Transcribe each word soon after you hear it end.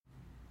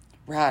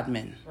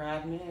Rodman.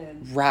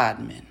 Rodman.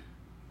 Rodman.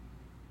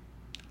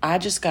 I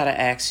just got to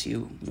ask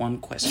you one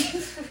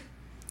question.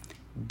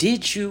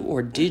 Did you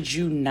or did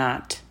you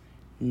not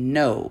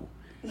know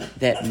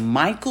that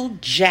Michael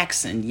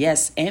Jackson,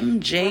 yes,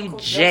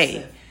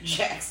 MJJ,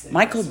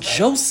 Michael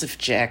Joseph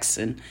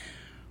Jackson,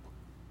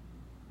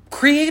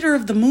 creator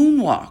of the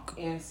moonwalk,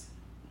 yes,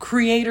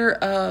 creator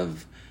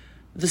of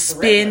the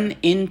spin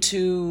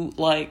into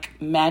like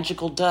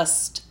magical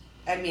dust.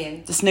 I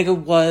mean, this nigga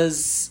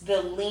was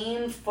the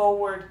lean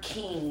forward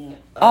king.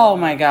 Oh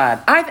my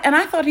God!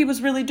 I thought he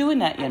was really doing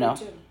that. You know,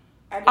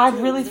 I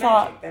really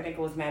thought that nigga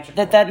was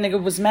magical. That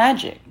nigga was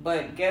magic.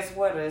 But guess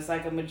what? It's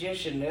like a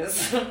magician. There's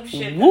some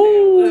shit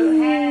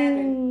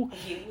that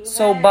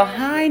So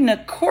behind the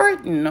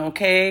curtain,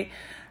 okay,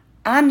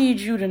 I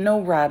need you to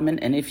know, Rodman,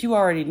 and if you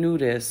already knew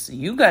this,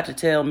 you got to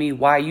tell me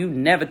why you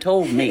never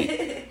told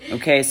me.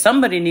 Okay,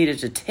 somebody needed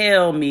to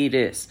tell me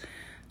this.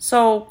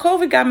 So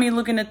COVID got me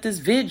looking at this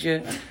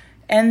video,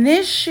 and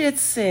this shit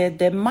said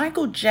that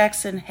Michael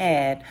Jackson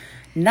had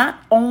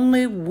not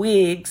only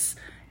wigs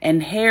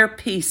and hair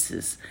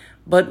pieces,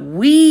 but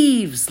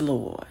weaves,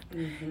 Lord.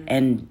 Mm-hmm.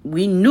 And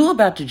we knew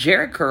about the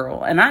Jerry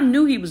curl, and I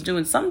knew he was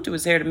doing something to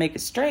his hair to make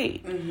it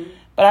straight. Mm-hmm.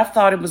 But I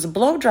thought it was a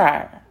blow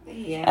dryer.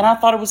 Yeah. And I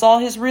thought it was all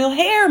his real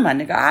hair, my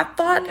nigga. I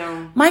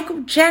thought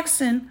Michael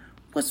Jackson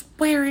was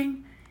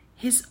wearing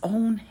his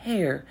own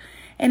hair.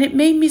 And it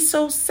made me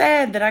so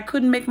sad that I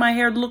couldn't make my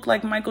hair look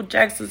like Michael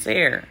Jackson's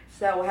hair.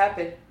 It's not what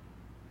happened.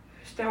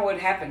 It's not what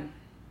happened.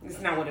 It's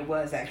not what it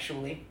was,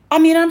 actually. I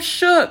mean, I'm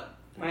shook.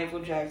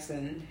 Michael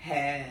Jackson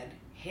had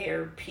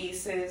hair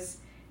pieces,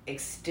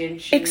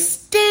 extensions.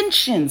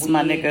 Extensions, wigs,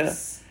 my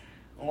nigga.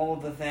 All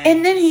the things.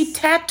 And then he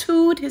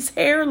tattooed his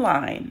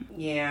hairline.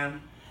 Yeah.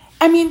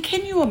 I mean,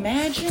 can you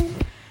imagine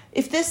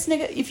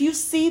if you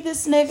see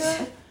this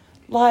nigga,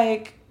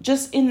 like,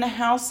 just in the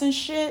house and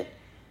shit,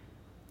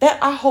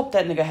 I hope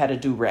that nigga had a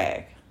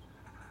do-rag.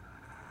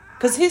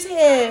 Because his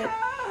head,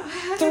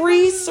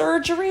 3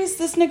 surgeries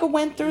this nigga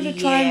went through to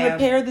try and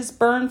repair this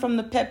burn from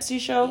the Pepsi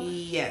show.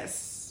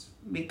 Yes,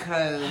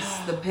 because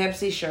the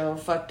Pepsi show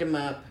fucked him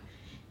up.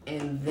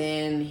 And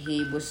then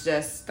he was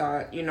just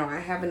thought, I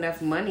have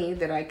enough money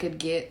that I could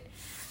get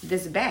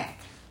this back.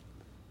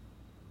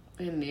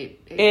 And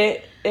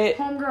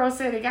homegirl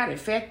said it got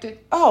infected.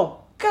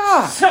 Oh,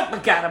 God. Something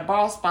got a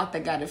bald spot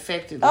that got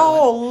infected.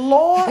 Oh,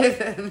 Lord.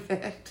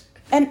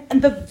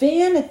 And the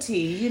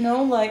vanity,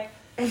 like,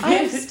 I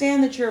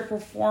understand that you're a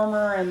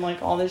performer and,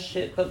 like, all this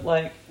shit, but,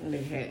 like...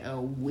 They had a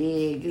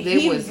wig.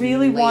 He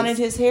really wanted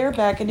his hair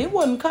back, and it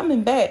wasn't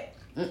coming back.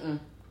 Mm-mm.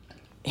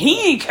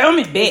 He ain't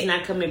coming back. It's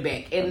not coming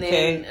back. And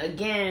then,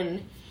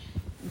 again,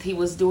 he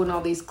was doing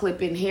all these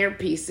clip-in hair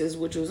pieces,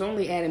 which was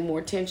only adding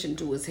more tension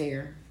to his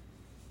hair.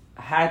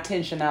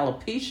 High-tension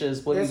alopecia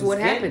is what That's what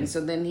happened.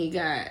 So then he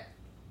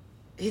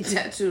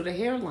tattooed a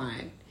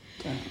hairline.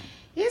 Damn.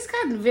 It's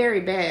gotten very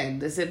bad,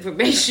 this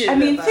information. I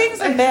mean, things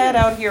are bad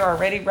out here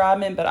already,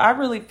 Rodman, but I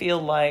really feel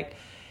like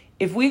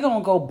if we're going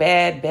to go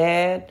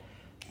bad,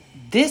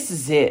 this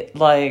is it.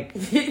 Like,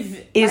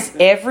 is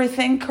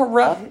everything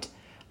corrupt?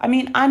 I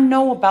mean, I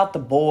know about the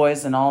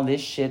boys and all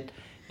this shit,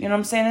 you know what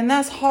I'm saying? And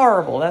that's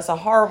horrible. That's a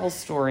horrible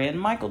story. And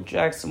Michael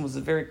Jackson was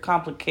a very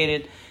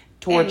complicated,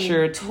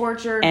 tortured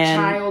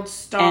child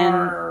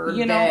star.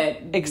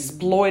 And,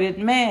 exploited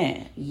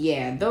man.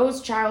 Yeah,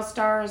 those child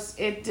stars,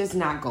 it does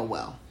not go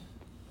well.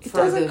 It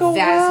doesn't go well. For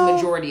the vast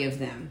majority of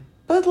them.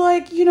 But,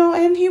 like,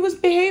 and he was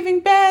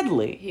behaving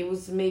badly. He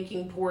was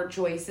making poor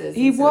choices.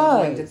 He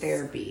was. Going to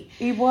therapy.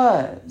 He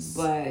was.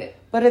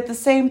 But at the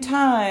same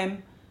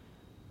time,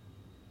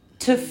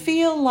 to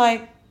feel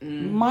like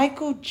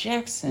Michael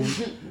Jackson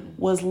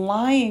was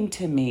lying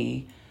to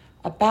me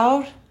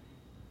about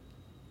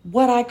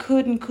what I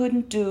could and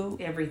couldn't do.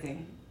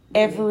 Everything.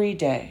 Every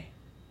day.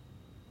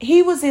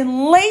 He was in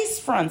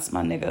Lacefronts,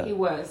 my nigga. He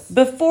was.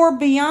 Before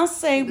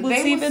Beyonce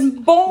was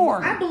even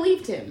born. I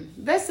believed him.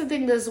 That's the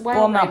thing that's wild.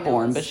 Well, not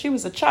born, but she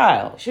was a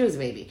child. She was a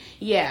baby.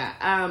 Yeah.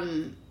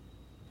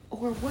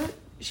 Or what?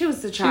 She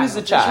was the child. She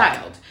was a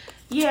child.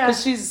 Yeah.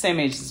 Because she's the same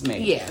age as me.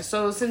 Yeah,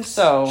 so since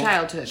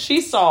childhood. She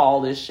saw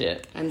all this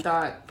shit. And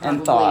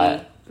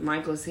thought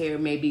Michael's hair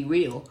may be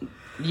real.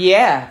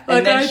 Yeah,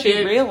 and then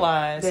she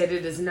realized that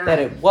it is not. That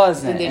it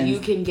wasn't. And then you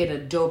can get a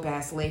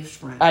dope-ass lace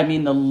front. I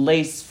mean, the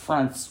lace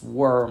fronts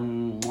were,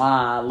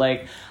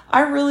 like,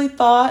 I really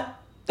thought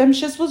them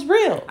shits was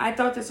real. I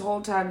thought this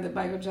whole time that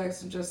Michael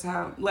Jackson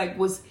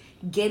was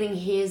getting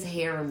his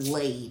hair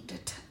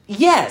laid.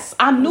 Yes,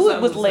 I knew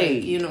it was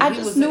laid. Like, I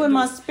just knew in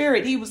my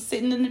spirit he was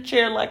sitting in the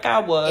chair like I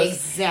was.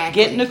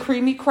 Exactly. Getting a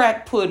creamy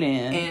crack put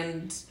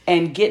in.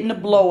 And getting a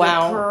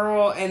blowout. The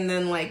curl and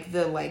then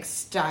the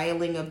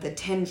styling of the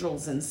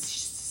tendrils and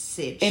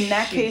such. In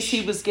that case,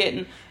 he was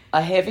getting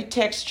a heavy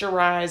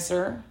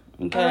texturizer.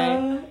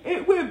 Okay.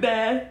 It went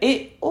bad.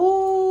 It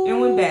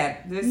went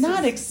bad.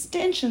 Not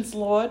extensions,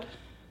 Lord.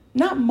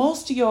 Not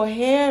most of your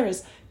hair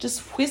is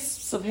just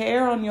wisps of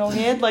hair on your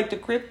head like the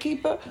Crypt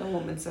Keeper. The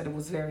woman said it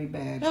was very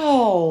bad.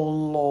 Oh,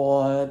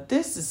 Lord.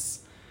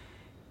 This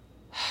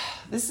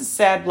This is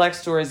sad black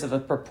stories of a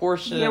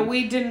proportion. Yeah,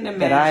 we didn't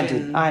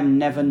imagine that I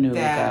never knew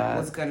that God.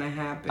 was gonna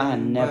happen. I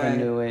never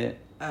knew it.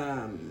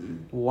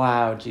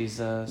 Wow,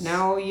 Jesus.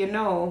 Now you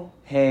know.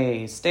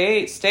 Hey,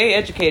 stay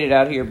educated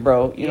out here,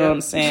 bro. You know what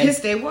I'm saying?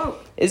 Stay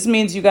woke. This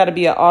means you got to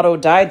be an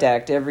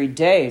autodidact every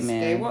day,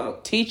 man. Stay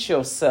woke. Teach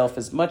yourself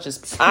as much as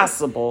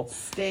possible.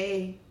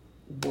 Stay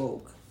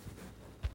woke.